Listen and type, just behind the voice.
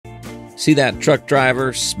See that truck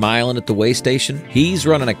driver smiling at the weigh station? He's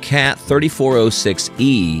running a Cat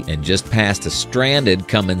 3406E and just passed a stranded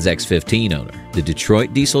Cummins X15 owner. The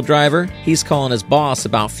Detroit diesel driver? He's calling his boss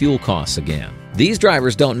about fuel costs again. These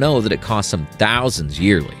drivers don't know that it costs them thousands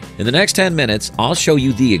yearly. In the next 10 minutes, I'll show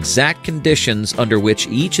you the exact conditions under which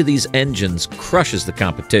each of these engines crushes the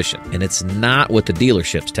competition. And it's not what the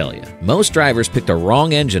dealerships tell you. Most drivers picked a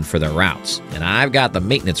wrong engine for their routes, and I've got the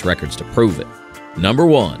maintenance records to prove it. Number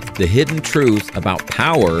 1, the hidden truth about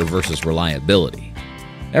power versus reliability.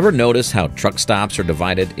 Ever notice how truck stops are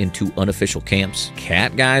divided into unofficial camps?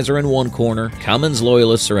 Cat guys are in one corner, Cummins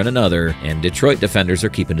loyalists are in another, and Detroit defenders are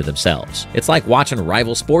keeping to themselves. It's like watching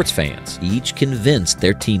rival sports fans, each convinced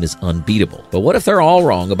their team is unbeatable. But what if they're all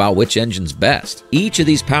wrong about which engine's best? Each of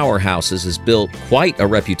these powerhouses has built quite a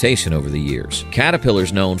reputation over the years.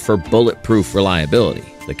 Caterpillar's known for bulletproof reliability,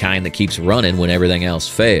 the kind that keeps running when everything else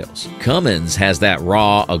fails. Cummins has that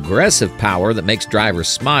raw, aggressive power that makes drivers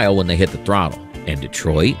smile when they hit the throttle. And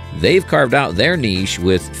Detroit, they've carved out their niche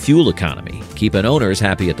with fuel economy, keeping owners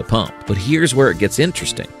happy at the pump. But here's where it gets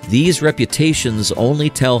interesting. These reputations only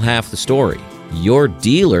tell half the story. Your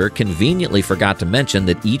dealer conveniently forgot to mention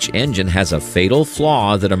that each engine has a fatal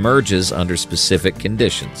flaw that emerges under specific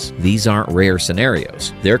conditions. These aren't rare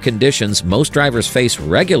scenarios. They're conditions most drivers face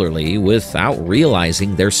regularly without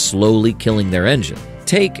realizing they're slowly killing their engine.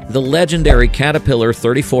 Take the legendary Caterpillar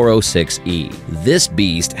 3406E. This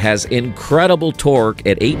beast has incredible torque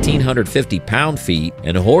at 1,850 pound-feet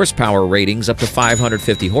and horsepower ratings up to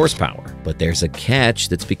 550 horsepower. But there's a catch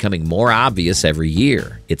that's becoming more obvious every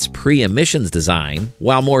year. Its pre-emissions design,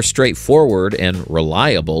 while more straightforward and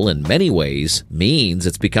reliable in many ways, means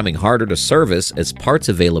it's becoming harder to service as parts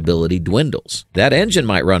availability dwindles. That engine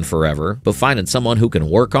might run forever, but finding someone who can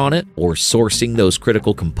work on it or sourcing those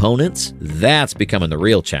critical components, that's becoming the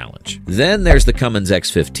real challenge. Then there's the Cummins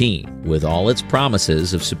X15, with all its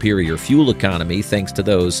promises of superior fuel economy thanks to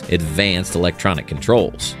those advanced electronic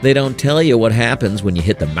controls. They don't tell you what happens when you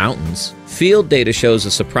hit the mountains. Field data shows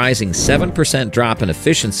a surprising 7% drop in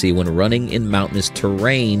efficiency when running in mountainous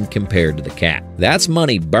terrain compared to the Cat. That's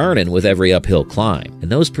money burning with every uphill climb, and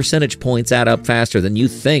those percentage points add up faster than you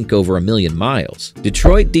think over 1,000,000 miles.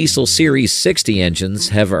 Detroit Diesel Series 60 engines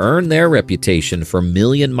have earned their reputation for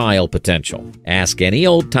million-mile potential. Ask any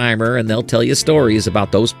old-timer and they'll tell you stories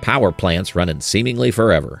about those power plants running seemingly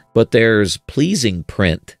forever. But there's pleasing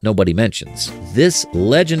print nobody mentions. This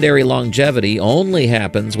legendary longevity only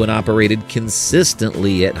happens when operated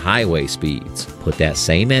consistently at highway speeds. Put that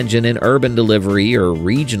same engine in urban delivery or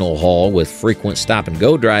regional haul with frequent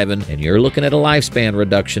stop-and-go driving, and you're looking at a lifespan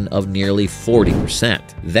reduction of nearly 40%.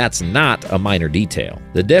 That's not a minor detail.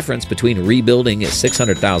 The difference between rebuilding at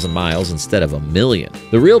 600,000 miles instead of 1,000,000.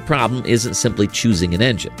 The real problem isn't simply choosing an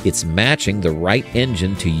engine. It's matching the right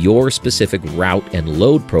engine to your specific route and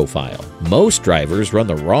load profile. Most drivers run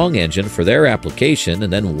the wrong engine for their application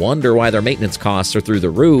and then wonder why their maintenance costs are through the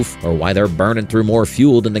roof or why they're burning through more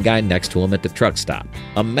fuel than the guy next to them at the truck stop.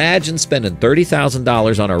 Imagine spending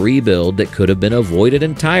 $30,000 on a rebuild that could have been avoided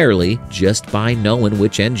entirely just by knowing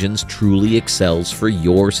which engines truly excels for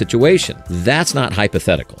your situation. That's not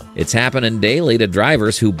hypothetical. It's happening daily to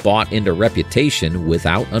drivers who bought into reputation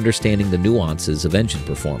without understanding the nuances of engine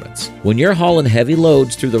performance. When you're hauling heavy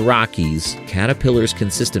loads through the Rockies, Caterpillar's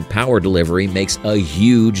consistent power delivery makes a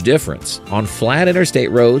huge difference. On flat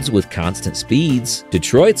interstate roads with constant speeds,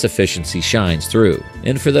 Detroit's efficiency shines through.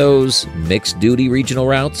 And for those mixed-duty regional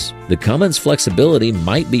routes, the Cummins flexibility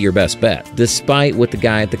might be your best bet, despite what the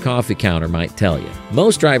guy at the coffee counter might tell you.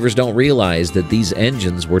 Most drivers don't realize that these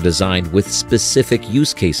engines were designed with specific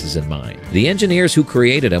use cases in mind. The engineers who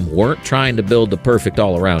created them weren't trying to build the perfect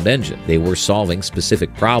all-around engine. They were solving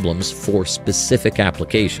specific problems for specific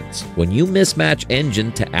applications. When you mismatch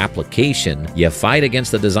engine to application, you fight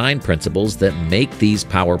against the design principles that make these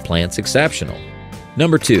power plants exceptional.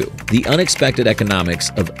 Number 2, the unexpected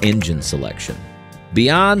economics of engine selection.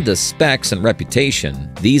 Beyond the specs and reputation,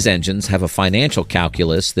 these engines have a financial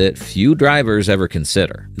calculus that few drivers ever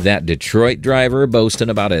consider. That Detroit driver boasting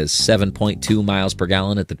about his 7.2 miles per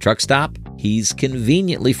gallon at the truck stop, he's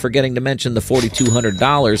conveniently forgetting to mention the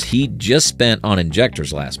 $4,200 he just spent on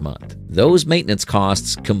injectors last month. Those maintenance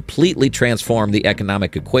costs completely transform the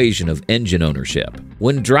economic equation of engine ownership.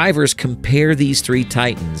 When drivers compare these three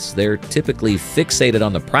titans, they're typically fixated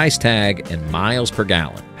on the price tag and miles per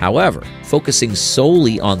gallon. However, focusing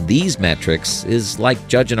solely on these metrics is like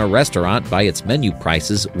judging a restaurant by its menu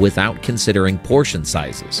prices without considering portion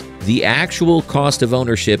sizes. The actual cost of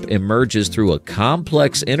ownership emerges through a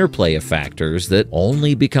complex interplay of factors that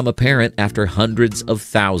only become apparent after hundreds of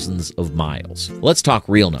thousands of miles. Let's talk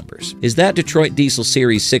real numbers. Is that Detroit Diesel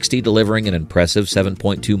Series 60 delivering an impressive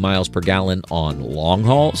 7.2 miles per gallon on long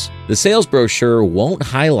hauls? The sales brochure won't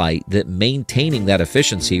highlight that maintaining that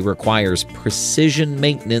efficiency requires precision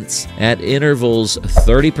maintenance at intervals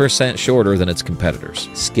 30% shorter than its competitors.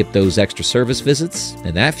 Skip those extra service visits,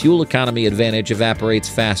 and that fuel economy advantage evaporates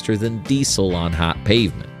faster than diesel on hot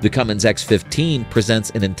pavement. The Cummins X15 presents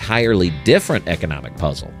an entirely different economic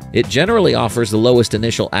puzzle. It generally offers the lowest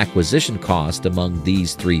initial acquisition cost among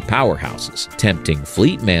these three powerhouses, tempting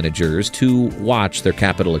fleet managers to watch their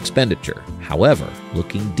capital expenditure. However,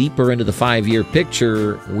 looking deeper into the 5-year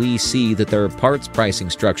picture, we see that their parts pricing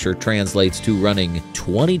structure translates to running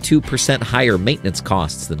 22% higher maintenance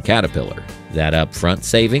costs than Caterpillar. That upfront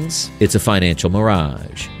savings? It's a financial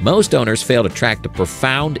mirage. Most owners fail to track the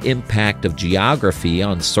profound impact of geography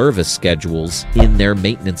on service schedules in their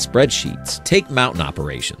maintenance spreadsheets. Take mountain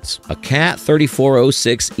operations. A Cat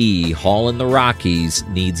 3406E haul in the Rockies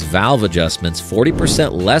needs valve adjustments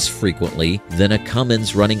 40% less frequently than a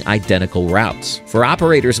Cummins running identical routes. For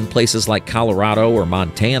operators in places like Colorado or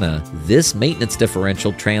Montana, this maintenance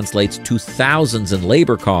differential translates to thousands in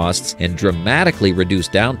labor costs and dramatically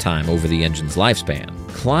reduced downtime over the engine's lifespan.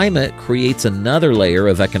 Climate creates another layer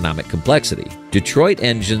of economic complexity. Detroit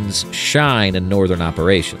engines shine in northern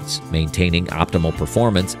operations, maintaining optimal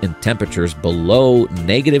performance in temperatures below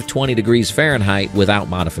 -20 degrees Fahrenheit without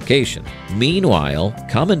modification. Meanwhile,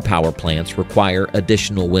 Cummins power plants require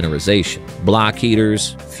additional winterization, block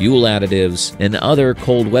heaters, fuel additives, and other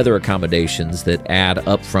cold weather accommodations that add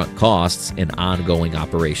upfront costs and ongoing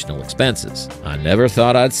operational expenses. I never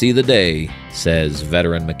thought I'd see the day, says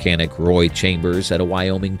veteran mechanic Roy Chambers at a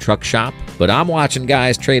Wyoming truck shop, but I'm watching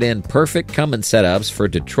guys trade in perfect Cummins setups for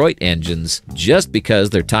Detroit engines just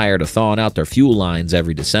because they're tired of thawing out their fuel lines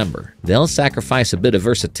every December. They'll sacrifice a bit of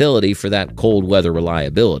versatility for that cold weather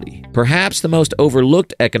reliability. Perhaps the most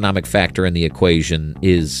overlooked economic factor in the equation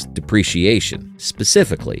is depreciation,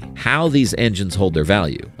 specifically how these engines hold their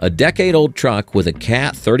value. A decade-old truck with a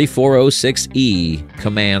Cat 3406E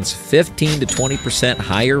commands 15 to 20%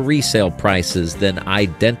 higher resale prices than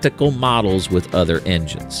identical models with other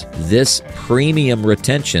engines. This premium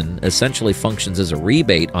retention essentially functions as a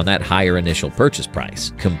rebate on that higher initial purchase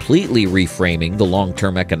price, completely reframing the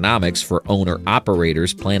long-term economics for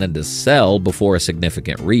owner-operators planning to sell before a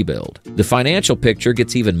significant rebuild. The financial picture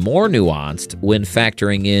gets even more nuanced when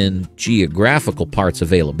factoring in geographical parts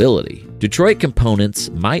availability. Detroit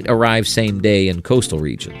components might arrive same day in coastal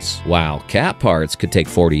regions, while Cat parts could take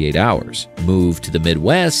 48 hours. Move to the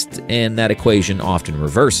Midwest, and that equation often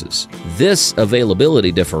reverses. This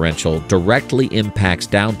availability differential directly impacts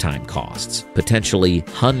downtime costs, potentially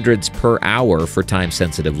hundreds per hour for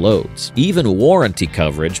time-sensitive loads. Even warranty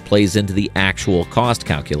coverage plays into the actual cost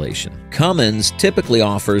calculation. Cummins typically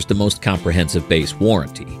offers the most comprehensive base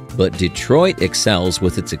warranty, but Detroit excels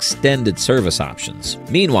with its extended service options.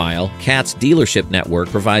 Meanwhile, Cat's dealership network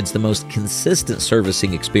provides the most consistent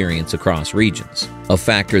servicing experience across regions, a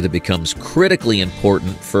factor that becomes critically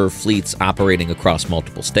important for fleets operating across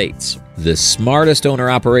multiple states. The smartest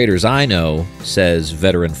owner-operators I know, says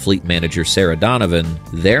veteran fleet manager Sarah Donovan,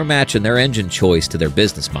 they're matching their engine choice to their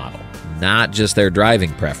business model, not just their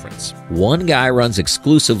driving preference. One guy runs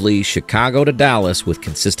exclusively Chicago to Dallas with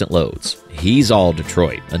consistent loads. He's all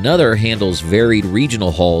Detroit. Another handles varied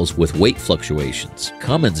regional hauls with weight fluctuations.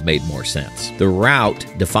 Cummins made more sense. The route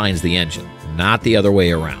defines the engine, not the other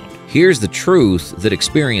way around. Here's the truth that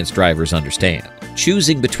experienced drivers understand.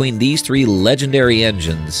 Choosing between these three legendary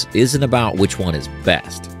engines isn't about which one is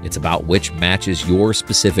best. It's about which matches your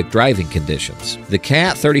specific driving conditions. The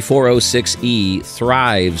Cat 3406E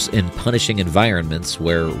thrives in punishing environments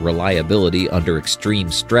where reliability under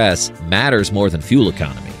extreme stress matters more than fuel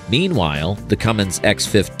economy. Meanwhile, the Cummins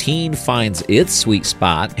X15 finds its sweet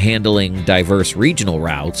spot handling diverse regional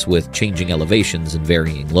routes with changing elevations and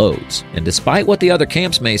varying loads. And despite what the other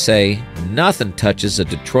camps may say, nothing touches a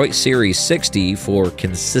Detroit Series 60 for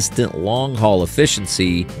consistent long-haul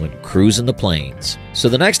efficiency when cruising the plains. So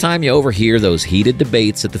the next time you overhear those heated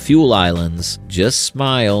debates at the fuel islands, just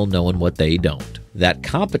smile knowing what they don't. that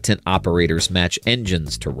competent operators match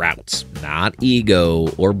engines to routes, not ego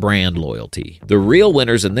or brand loyalty. The real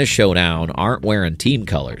winners in this showdown aren't wearing team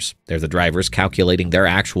colors. They're the drivers calculating their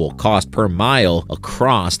actual cost per mile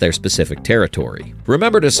across their specific territory.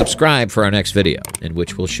 Remember to subscribe for our next video, in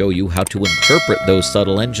which we'll show you how to interpret those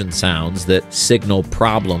subtle engine sounds that signal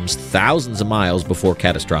problems thousands of miles before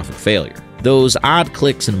catastrophic failure. Those odd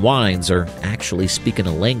clicks and whines are actually speaking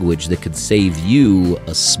a language that could save you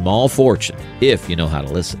a small fortune if you know how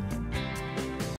to listen.